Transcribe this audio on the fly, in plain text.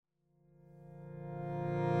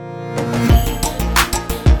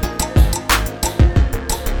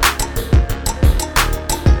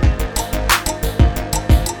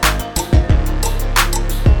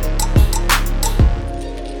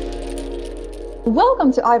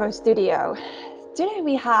Welcome to Ivo Studio. Today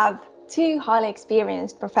we have two highly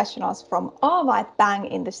experienced professionals from Avite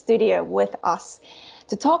Bank in the studio with us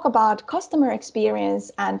to talk about customer experience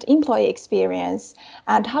and employee experience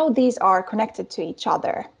and how these are connected to each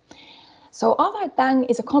other. So Avite Bank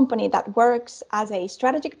is a company that works as a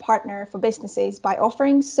strategic partner for businesses by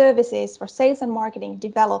offering services for sales and marketing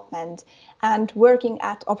development and working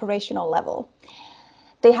at operational level.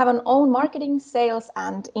 They have an own marketing, sales,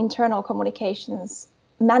 and internal communications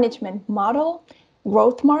management model,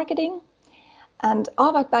 growth marketing. And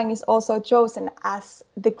Avite Bank is also chosen as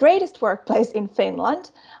the greatest workplace in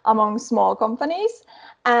Finland among small companies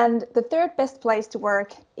and the third best place to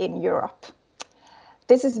work in Europe.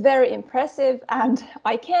 This is very impressive, and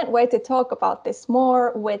I can't wait to talk about this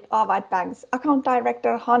more with Avite Bank's account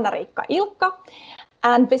director Hanna-Riikka Ilkka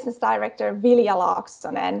and business director Vilja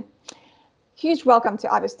Laaksonen. Huge welcome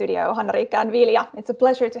to Ivo Studio, Hanna-Riikka and Vilja. It's a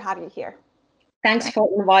pleasure to have you here. Thanks for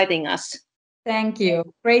inviting us. Thank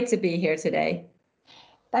you. Great to be here today.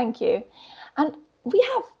 Thank you. And we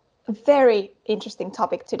have a very interesting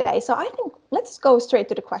topic today. So I think let's go straight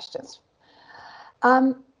to the questions.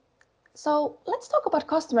 So let's talk about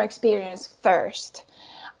customer experience first.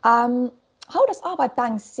 How does Avite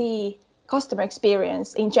Bank see customer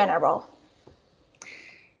experience in general?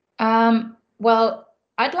 Well,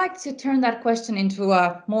 I'd like to turn that question into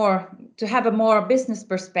to have a more business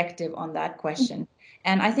perspective on that question.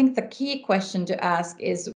 And I think the key question to ask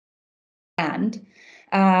is brand,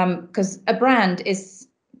 because a brand is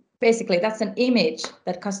basically, that's an image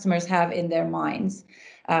that customers have in their minds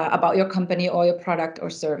about your company or your product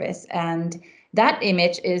or service. And that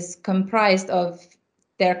image is comprised of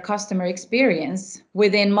their customer experience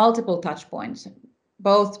within multiple touch points,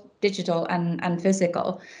 both digital and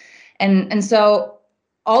physical. And so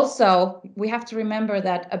also, we have to remember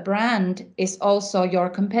that a brand is also your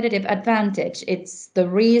competitive advantage. It's the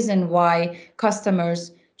reason why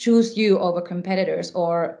customers choose you over competitors,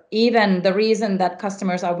 or even the reason that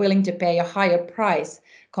customers are willing to pay a higher price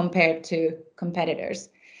compared to competitors.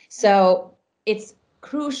 So it's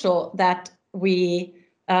crucial that we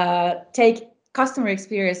take customer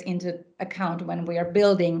experience into account when we are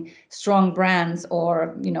building strong brands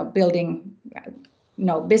or building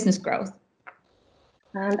business growth.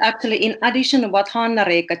 And actually, in addition to what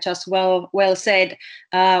Hanna-Riikka just well said,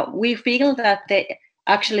 we feel that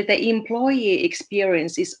the employee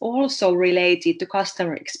experience is also related to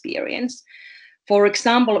customer experience. For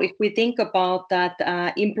example, if we think about that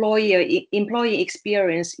employee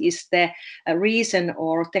experience is the reason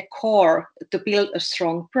or the core to build a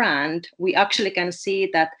strong brand, we actually can see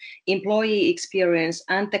that employee experience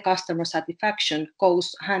and the customer satisfaction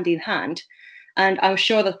goes hand in hand. And I'm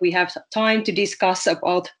sure that we have time to discuss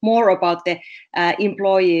more about the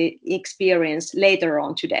employee experience later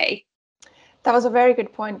on today. That was a very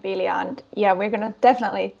good point, Vilja. And yeah, we're going to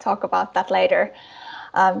definitely talk about that later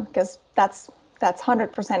because that's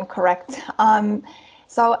 100% correct.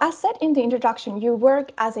 So as said in the introduction, you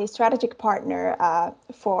work as a strategic partner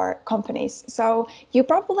for companies. So you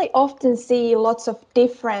probably often see lots of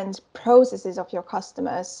different processes of your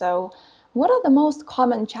customers. So what are the most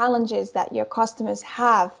common challenges that your customers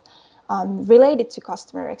have related to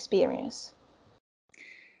customer experience?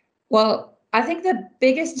 Well, I think the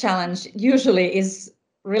biggest challenge usually is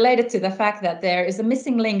related to the fact that there is a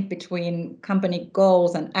missing link between company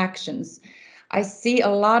goals and actions. I see a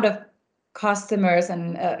lot of customers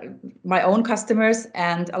and my own customers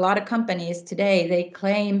and a lot of companies today, they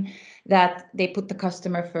claim that they put the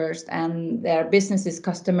customer first and their business is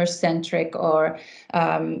customer centric, or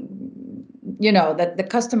that the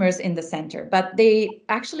customer is in the center, but they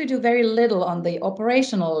actually do very little on the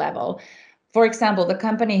operational level. For example, the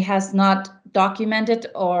company has not documented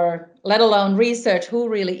or let alone research who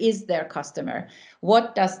really is their customer.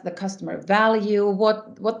 What does the customer value?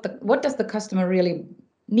 What does the customer really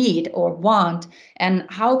need or want? And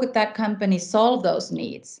how could that company solve those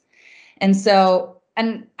needs?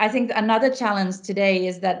 And I think another challenge today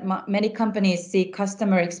is that many companies see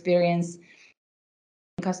customer experience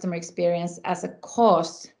as a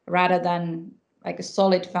cost rather than like a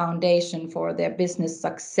solid foundation for their business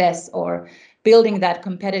success or building that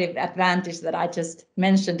competitive advantage that I just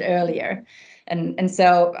mentioned earlier. And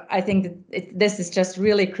so I think that this is just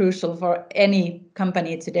really crucial for any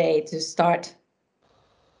company today to start,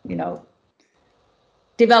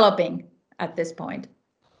 developing at this point.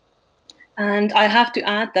 And I have to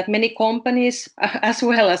add that many companies, as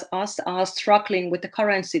well as us, are struggling with the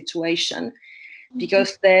current situation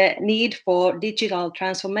because the need for digital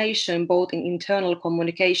transformation, both in internal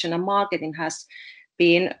communication and marketing, has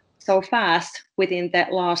been so fast within the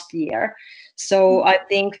last year. So I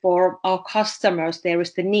think for our customers, there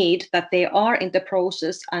is the need that they are in the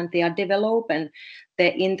process and they are developing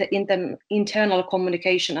the internal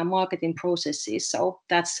communication and marketing processes. So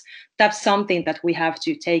that's something that we have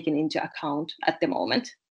to take into account at the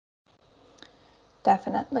moment.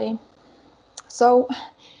 Definitely. So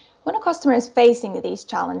when a customer is facing these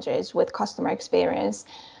challenges with customer experience,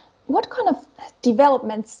 what kind of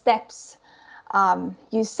development steps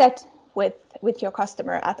you set with your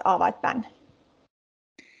customer at Avite Bank?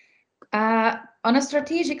 On a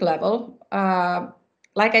strategic level,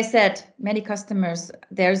 like I said, many customers,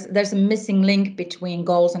 there's a missing link between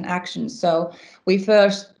goals and actions. So we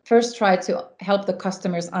first try to help the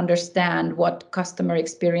customers understand what customer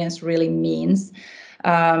experience really means,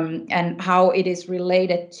 and how it is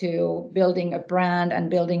related to building a brand and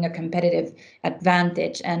building a competitive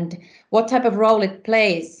advantage, and what type of role it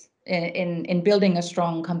plays in building a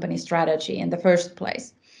strong company strategy in the first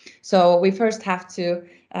place. So we first have to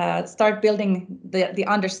start building the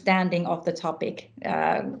understanding of the topic.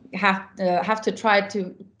 Have to try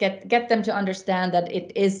to get them to understand that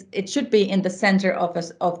it should be in the center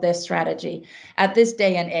of their strategy. At this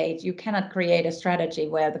day and age, you cannot create a strategy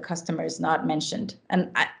where the customer is not mentioned.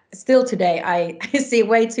 And still today, I see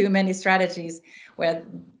way too many strategies where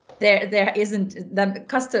there isn't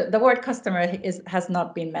the word customer has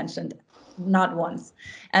not been mentioned, not once,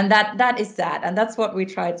 and that is sad, and that's what we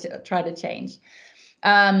try to change.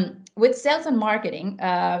 With sales and marketing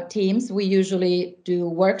teams, we usually do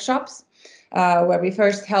workshops where we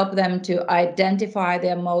first help them to identify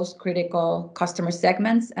their most critical customer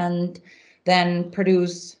segments and then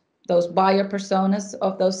produce those buyer personas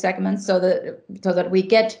of those segments so that we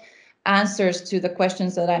get answers to the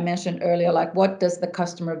questions that I mentioned earlier, like what does the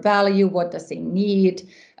customer value, what does he need,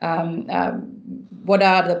 what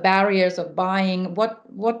are the barriers of buying,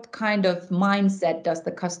 what kind of mindset does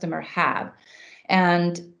the customer have.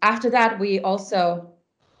 And after that, we also,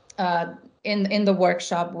 in the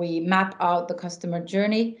workshop, we map out the customer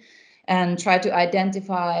journey and try to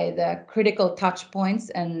identify the critical touch points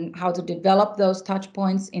and how to develop those touch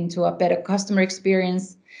points into a better customer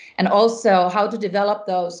experience, and also how to develop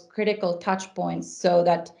those critical touch points so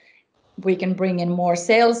that we can bring in more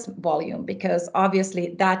sales volume, because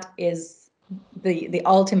obviously that is the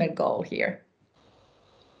ultimate goal here.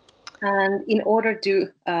 And in order to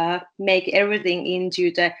make everything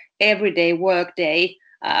into the everyday workday,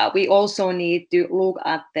 we also need to look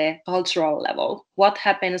at the cultural level. What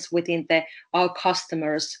happens within our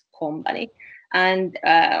customers' company? And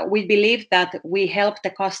we believe that we help the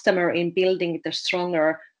customer in building the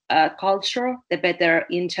stronger culture, the better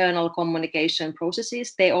internal communication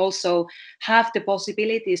processes. They also have the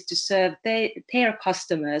possibilities to serve their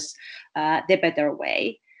customers the better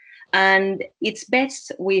way. And it's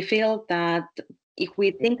best, we feel, that if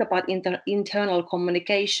we think about internal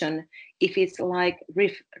communication, if it's like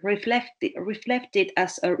reflected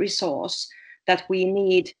as a resource that we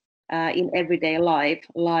need in everyday life,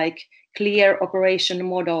 like clear operation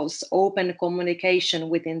models, open communication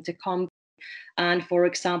within the company, and, for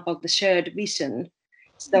example, the shared vision.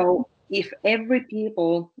 So if every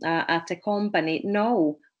people at the company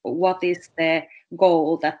know what is the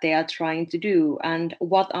goal that they are trying to do and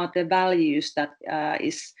what are the values that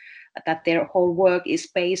their whole work is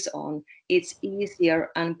based on, it's easier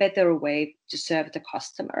and better way to serve the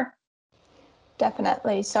customer.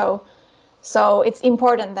 Definitely. So it's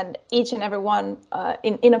important that each and every one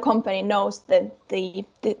in a company knows the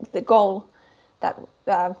goal that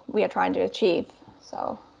we are trying to achieve.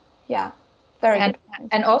 So yeah, very good point.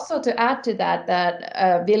 And also to add to that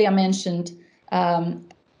Vilja mentioned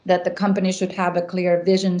that the company should have a clear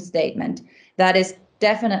vision statement. That is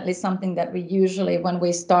definitely something that we usually, when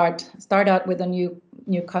we start out with a new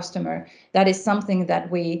customer, that is something that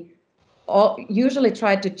we usually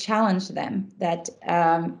try to challenge them. That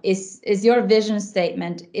is your vision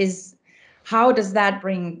statement, how does that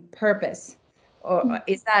bring purpose, or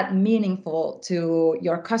is that meaningful to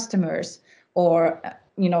your customers or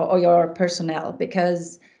your personnel?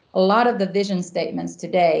 Because a lot of the vision statements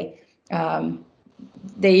today,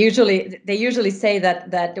 they usually say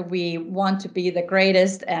that we want to be the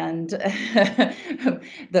greatest and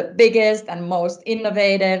the biggest and most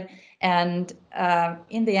innovative, and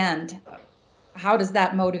in the end, how does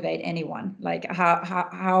that motivate anyone? Like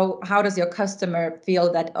how does your customer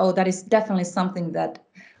feel that, oh, that is definitely something that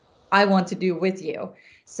I want to do with you?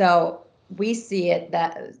 So we see it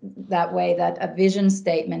that way, that a vision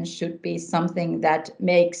statement should be something that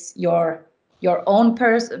makes your own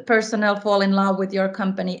personnel fall in love with your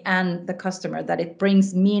company and the customer, that it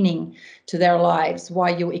brings meaning to their lives, why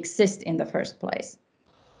you exist in the first place.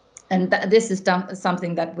 And this is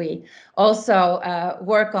something that we also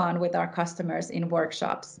work on with our customers in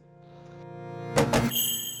workshops.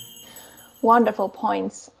 Wonderful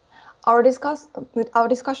points. Our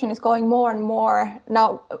discussion is going more and more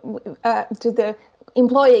now to the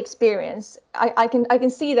employee experience. I can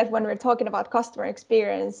see that when we're talking about customer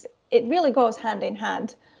experience, it really goes hand in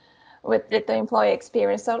hand with the employee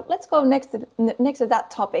experience. So let's go next to that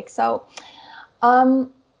topic. So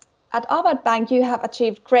at Avat Bank, you have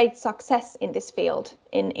achieved great success in this field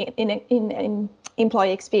in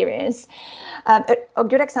employee experience. A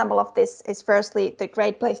good example of this is firstly the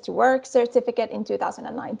Great Place to Work certificate in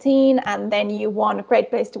 2019, and then you won a Great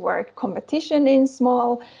Place to Work competition in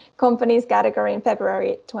small companies category in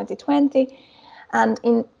February 2020. And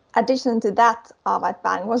in addition to that, Avat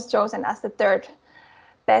Bank was chosen as the third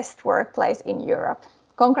best workplace in Europe.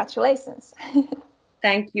 Congratulations.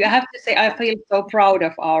 Thank you. I have to say, I feel so proud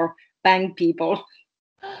of our bank people.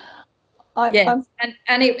 Yes,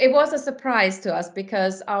 and it was a surprise to us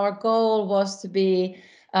because our goal was to be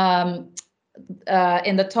in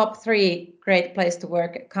the top 3 Great Place to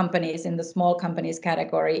Work companies in the small companies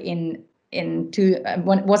category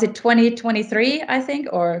was it 2023, I think,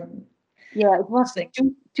 or? Yeah, it was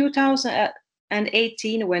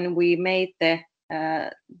 2018 when we made the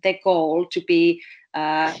goal to be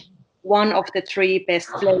one of the 3 best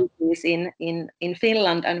places in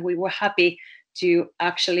Finland, and we were happy to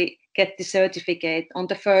actually get the certificate on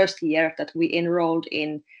the first year that we enrolled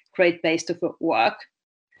in Great Place to Work.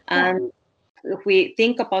 And if we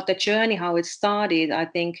think about the journey, how it started, I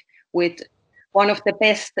think with one of the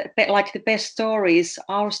best stories,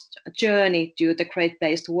 our journey to the Great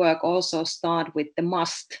Place to Work also start with the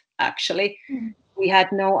must, actually. We had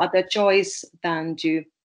no other choice than to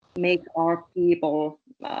make our people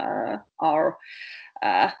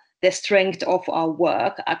the strength of our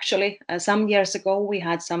work, actually. Some years ago, we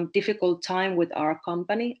had some difficult time with our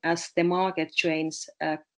company as the market changed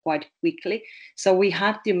quite quickly. So we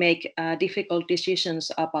had to make difficult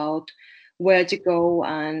decisions about where to go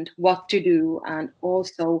and what to do, and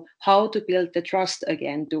also how to build the trust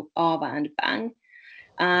again to Avat Bank.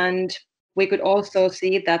 And we could also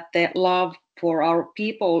see that the love for our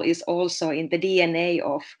people is also in the DNA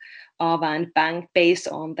of Avat Bank, based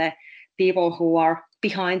on the people who are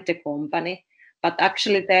behind the company. But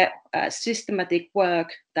actually the systematic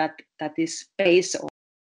work that is based on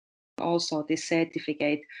also this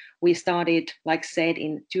certificate, we started, like said,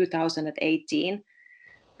 in 2018.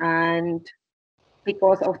 And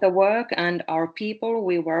because of the work and our people,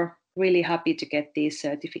 we were really happy to get these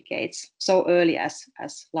certificates so early as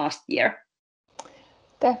last year.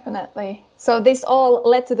 Definitely. So this all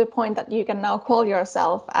led to the point that you can now call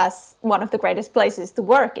yourself as one of the greatest places to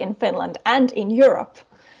work in Finland and in Europe.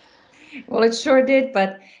 Well, it sure did,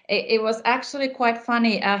 but it was actually quite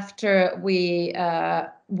funny after we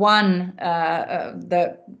won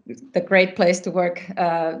the Great Place to Work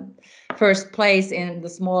first place in the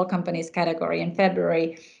small companies category in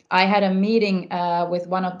February. I had a meeting with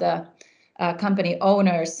one of the company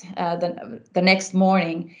owners the next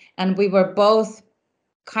morning, and we were both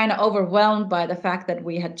kind of overwhelmed by the fact that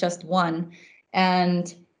we had just won.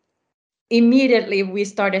 And immediately we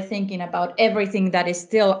started thinking about everything that is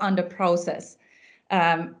still under process,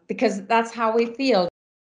 because that's how we feel.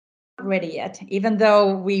 Not ready yet, even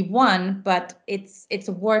though we won, but it's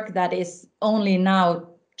work that is only now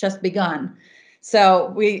just begun.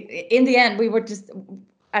 So in the end,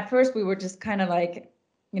 at first we were just kind of like,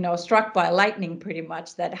 struck by lightning pretty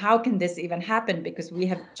much, that how can this even happen, because we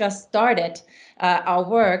have just started our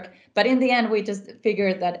work. But in the end, we just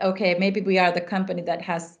figured that, okay, maybe we are the company that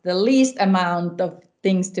has the least amount of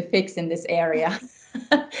things to fix in this area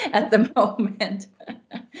at the moment.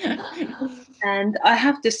 And I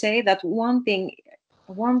have to say that one thing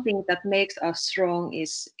that makes us strong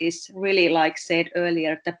is really, like said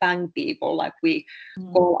earlier, the bank people, like we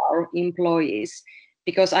call our employees,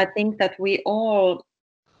 because I think that we all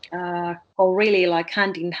go really like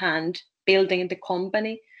hand in hand, building the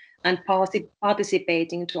company and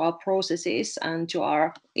participating to our processes and to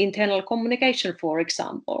our internal communication, for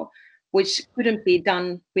example, which couldn't be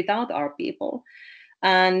done without our people.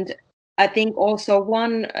 And I think also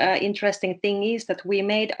one interesting thing is that we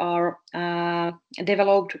made our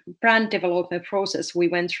brand development process we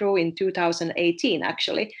went through in 2018,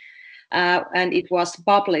 actually, and it was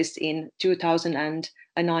published in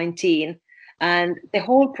 2019. And the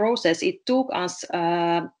whole process, it took us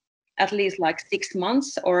at least like 6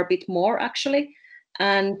 months or a bit more, actually.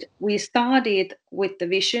 And we started with the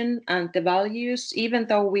vision and the values, even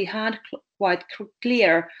though we had quite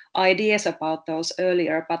clear ideas about those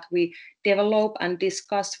earlier, but we develop and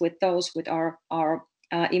discuss with our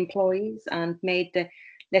employees and made the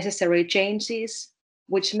necessary changes,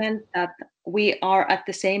 which meant that we are at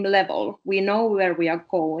the same level. We know where we are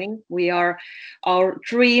going. Our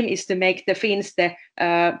dream is to make the Finns the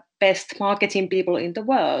best marketing people in the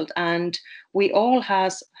world, and we all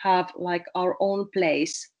have like our own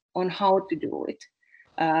place on how to do it.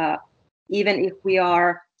 Even if we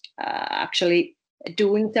are actually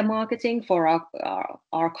doing the marketing for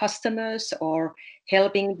our customers or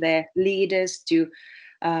helping the leaders to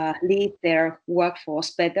lead their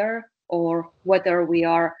workforce better, or whether we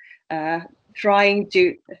are trying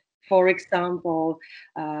to, for example,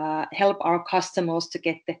 help our customers to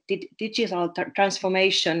get the digital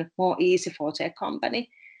transformation more easy for their company.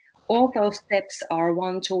 All those steps are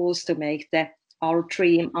one tools to make our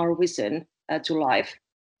dream, our vision to life.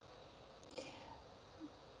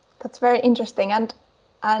 That's very interesting. And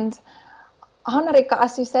Hanna-Riikka,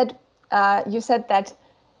 as you said that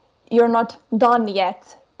you're not done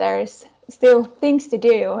yet. There's still things to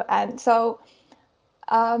do. And so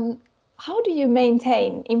how do you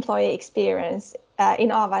maintain employee experience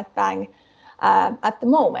in Avait Bank at the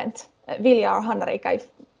moment? Vilja or Hanna-Riikka, if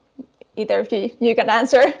either of you can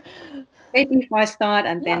answer. Maybe if I start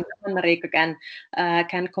and then Hanna-Riikka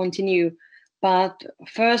can continue. But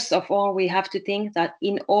first of all, we have to think that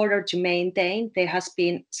in order to maintain, there has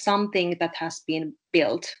been something that has been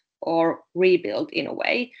built or rebuilt in a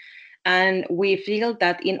way. And we feel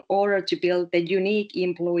that in order to build the unique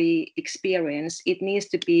employee experience, it needs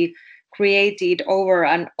to be created over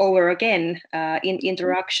and over again in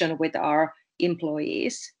interaction with our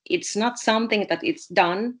employees. It's not something that it's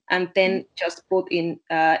done and then just put in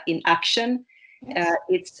action.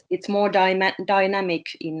 Yes. It's more dynamic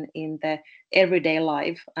in the everyday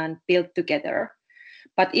life and built together.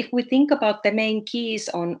 But if we think about the main keys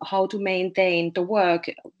on how to maintain the work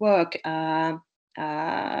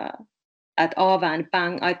at Avait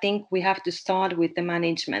Bank, I think we have to start with the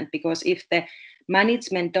management, because if the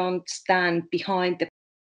management don't stand behind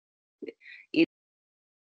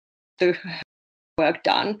the work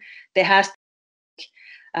done, there has to be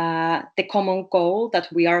the common goal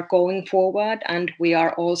that we are going forward, and we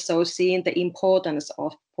are also seeing the importance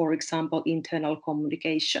of, for example, internal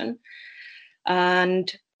communication.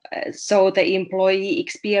 And so the employee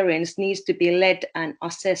experience needs to be led and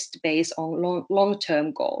assessed based on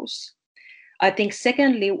long-term goals. I think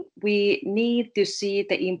secondly, we need to see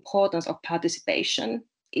the importance of participation.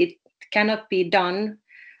 It cannot be done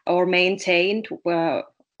or maintained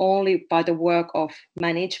only by the work of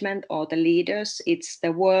management or the leaders. It's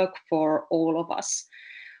the work for all of us.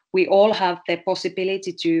 We all have the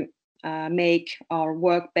possibility to make our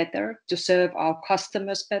work better, to serve our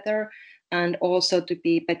customers better, and also to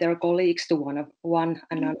be better colleagues to one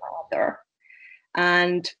another.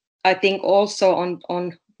 And I think also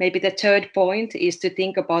on maybe the third point is to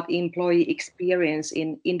think about employee experience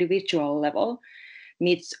in individual level,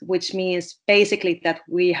 which means basically that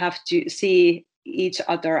we have to see each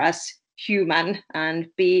other as human and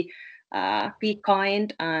be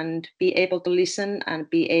kind and be able to listen and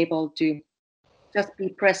be able to just be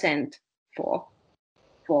present for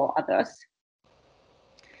others.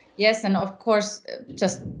 Yes, and of course,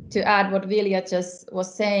 just to add what Vilja just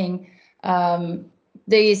was saying,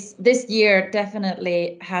 this year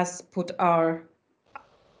definitely has put our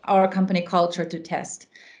company culture to test,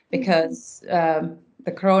 because the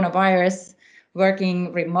coronavirus,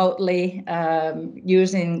 working remotely,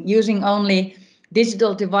 using only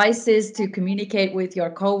digital devices to communicate with your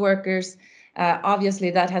coworkers,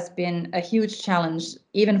 obviously that has been a huge challenge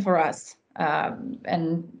even for us.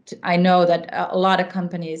 And I know that a lot of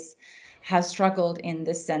companies have struggled in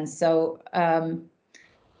this sense. So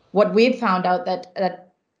what we've found out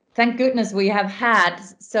that thank goodness we have had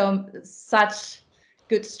such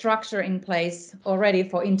good structure in place already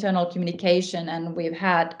for internal communication, and we've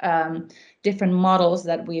had different models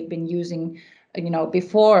that we've been using,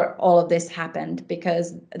 before all of this happened,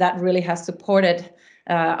 because that really has supported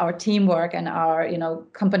our teamwork and our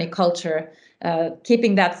company culture,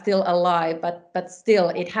 keeping that still alive. But still,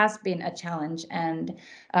 it has been a challenge, and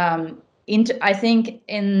I think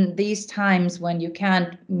in these times when you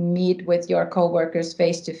can't meet with your coworkers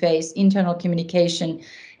face to face, internal communication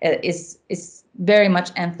is very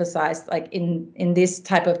much emphasized. Like in this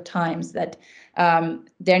type of times, that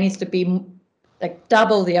there needs to be like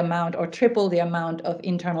double the amount or triple the amount of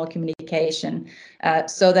internal communication,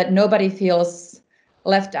 so that nobody feels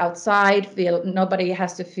left outside, nobody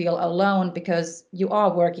has to feel alone, because you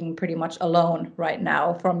are working pretty much alone right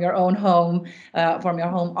now from your own home, from your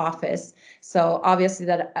home office. So obviously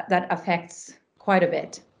that affects quite a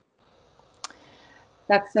bit.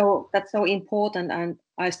 That's so important, and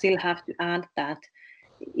I still have to add that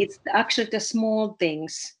it's actually the small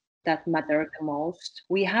things that matter the most.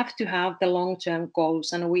 We have to have the long-term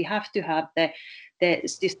goals, and we have to have the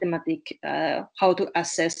systematic how to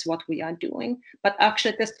assess what we are doing. But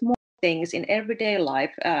actually, the small things in everyday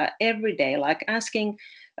life, every day, like asking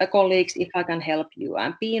colleagues if I can help you,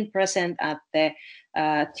 and being present at the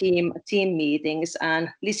team meetings, and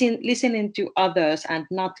listening to others, and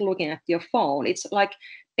not looking at your phone. It's like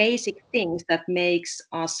basic things that makes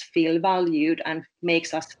us feel valued and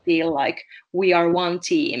makes us feel like we are one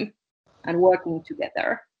team and working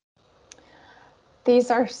together. These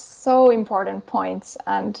are so important points,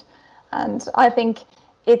 and I think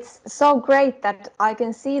it's so great that I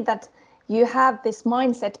can see that you have this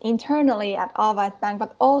mindset internally at Avait Bank,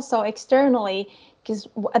 but also externally, because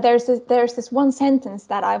there's this one sentence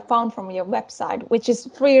that I found from your website, which is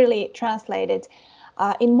freely translated.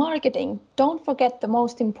 In marketing, don't forget the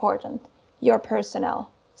most important, your personnel,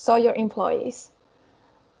 so your employees.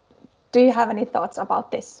 Do you have any thoughts about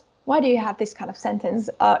this? Why do you have this kind of sentence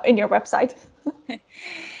in your website?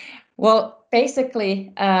 Well,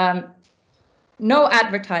 basically, no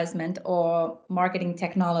advertisement or marketing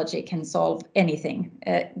technology can solve anything.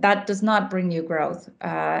 That does not bring you growth.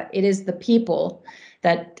 It is the people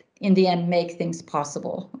that in the end make things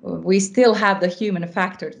possible. We still have the human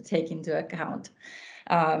factor to take into account.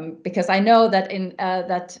 Because I know that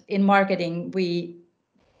in marketing we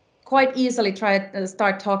quite easily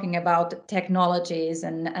start talking about technologies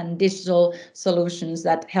and digital solutions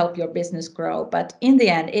that help your business grow, but in the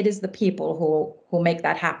end, it is the people who make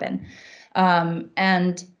that happen.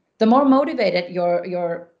 And the more motivated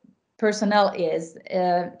your personnel is,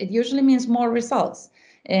 it usually means more results.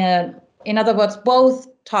 In other words, both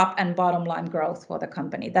top and bottom line growth for the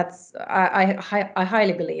company. That's I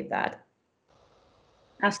highly believe that.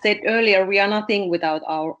 As said earlier, we are nothing without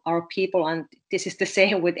our people, and this is the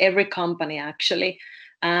same with every company actually.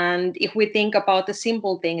 And if we think about the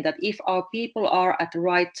simple thing that if our people are at the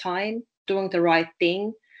right time, doing the right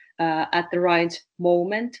thing at the right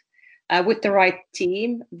moment, with the right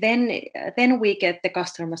team, then we get the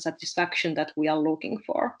customer satisfaction that we are looking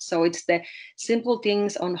for. So it's the simple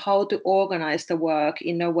things on how to organize the work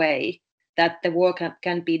in a way that the work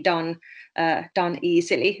can be done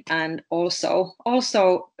easily, and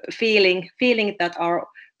also feeling that our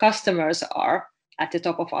customers are at the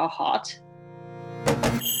top of our heart.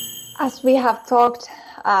 As we have talked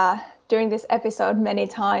during this episode many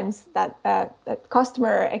times, that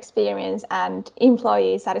customer experience and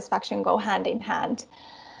employee satisfaction go hand in hand.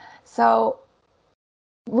 So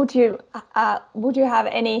would you have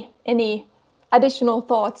any additional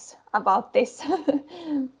thoughts about this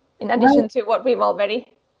in addition to what we've already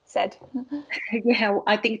said? Yeah,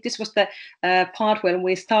 I think this was the part when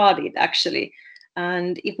we started actually.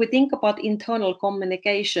 And if we think about internal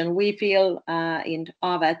communication, we feel in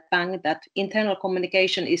Avait Bank that internal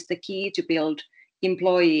communication is the key to build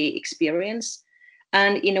employee experience.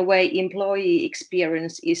 And in a way, employee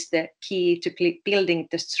experience is the key to building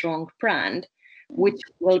the strong brand, which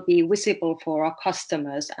will be visible for our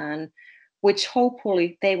customers, and which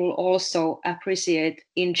hopefully they will also appreciate,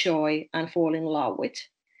 enjoy, and fall in love with.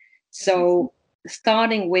 So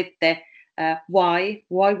starting with the why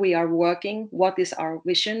we are working, what is our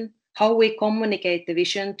vision, how we communicate the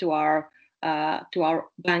vision to our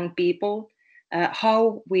bank people,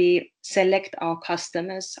 how we select our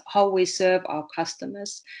customers, how we serve our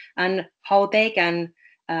customers, and how they can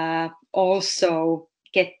also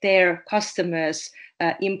get their customers,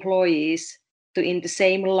 employees to in the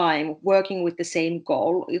same line, working with the same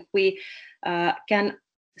goal. If we can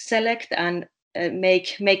select and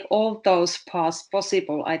make all those paths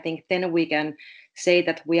possible, I think then we can say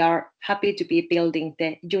that we are happy to be building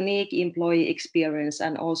the unique employee experience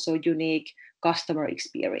and also unique customer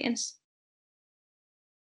experience.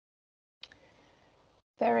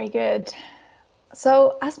 Very good.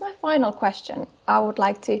 So as my final question, I would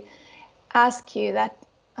like to ask you that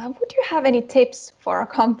would you have any tips for a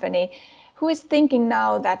company who is thinking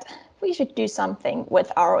now that we should do something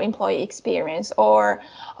with our employee experience or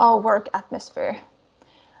our work atmosphere?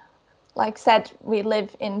 Like said, we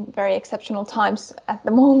live in very exceptional times at the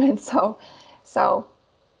moment. So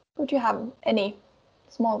would you have any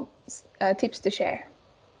small tips to share?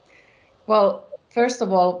 Well, first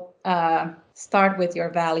of all, start with your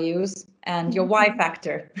values and your why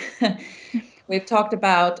factor. We've talked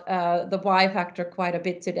about the why factor quite a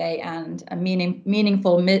bit today, and a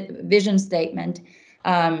meaningful vision statement.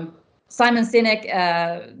 Simon Sinek,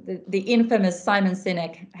 the infamous Simon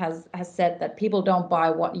Sinek, has said that people don't buy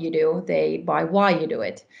what you do, they buy why you do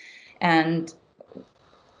it. And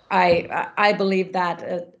I believe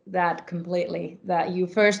that completely. That you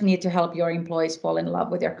first need to help your employees fall in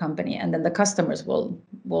love with your company, and then the customers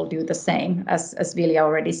will do the same, as Vilja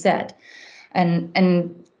already said.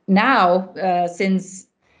 And now, since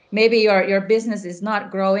maybe your business is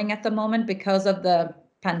not growing at the moment because of the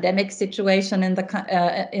pandemic situation in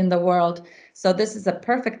the world, so this is a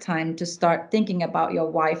perfect time to start thinking about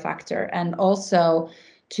your why factor, and also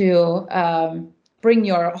to bring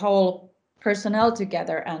your whole personnel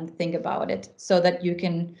together and think about it, so that you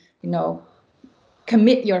can,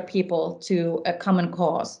 commit your people to a common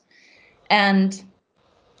cause. And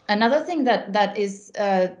another thing that is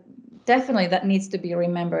definitely that needs to be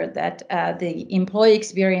remembered, that the employee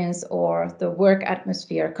experience or the work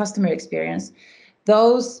atmosphere, customer experience,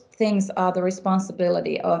 those things are the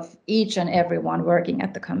responsibility of each and everyone working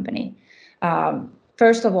at the company.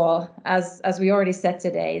 First of all, as we already said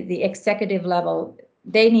today, the executive level,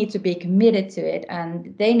 they need to be committed to it,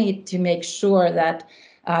 and they need to make sure that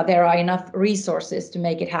there are enough resources to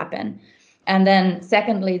make it happen. And then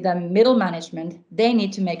secondly, the middle management, they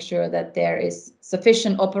need to make sure that there is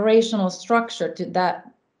sufficient operational structure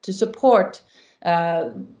to support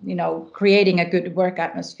creating a good work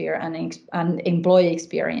atmosphere and employee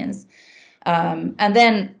experience. And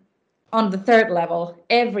then on the third level,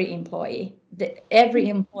 every employee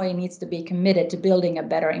needs to be committed to building a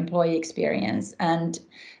better employee experience, and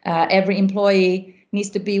every employee needs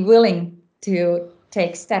to be willing to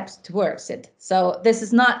take steps towards it. So this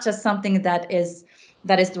is not just something that is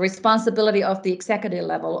the responsibility of the executive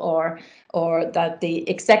level, or that the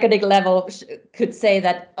executive level could say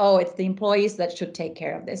that, oh, it's the employees that should take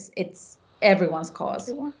care of this. It's everyone's cause.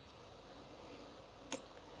 Everyone.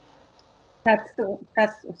 That's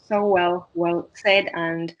so well said,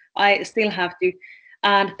 and I still have to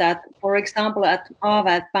add that, for example, at Aava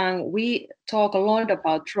at Bang, we talk a lot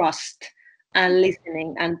about trust and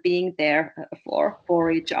listening and being there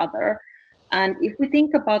for each other. And if we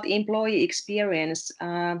think about employee experience,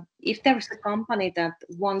 if there is a company that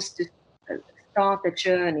wants to start a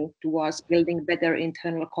journey towards building better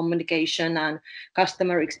internal communication and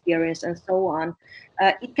customer experience and so on,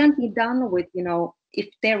 it can be done with, if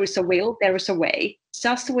there is a will, there is a way,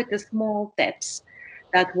 just with the small steps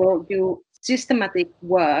that will do systematic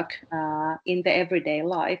work in the everyday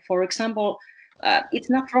life. For example, it's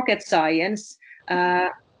not rocket science.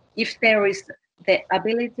 If there is the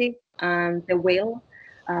ability and the will,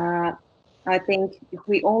 I think if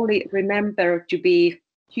we only remember to be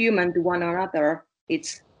human to one another,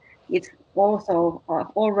 it's also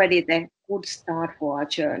already the good start for our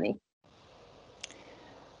journey.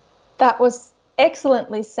 That was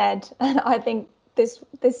excellently said, and I think this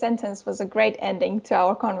sentence was a great ending to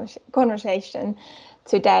our conversation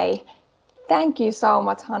today. Thank you so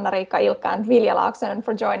much, Hanna-Riikka, Ilkka, and Vilja Laaksonen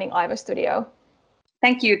for joining Aivo Studio.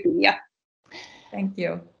 Thank you, Tia. Thank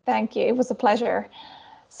you. Thank you. It was a pleasure.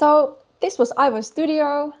 So this was Aivo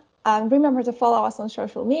Studio. Remember to follow us on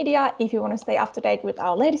social media if you want to stay up to date with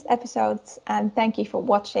our latest episodes. And thank you for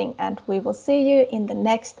watching, and we will see you in the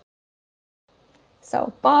next.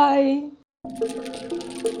 So bye.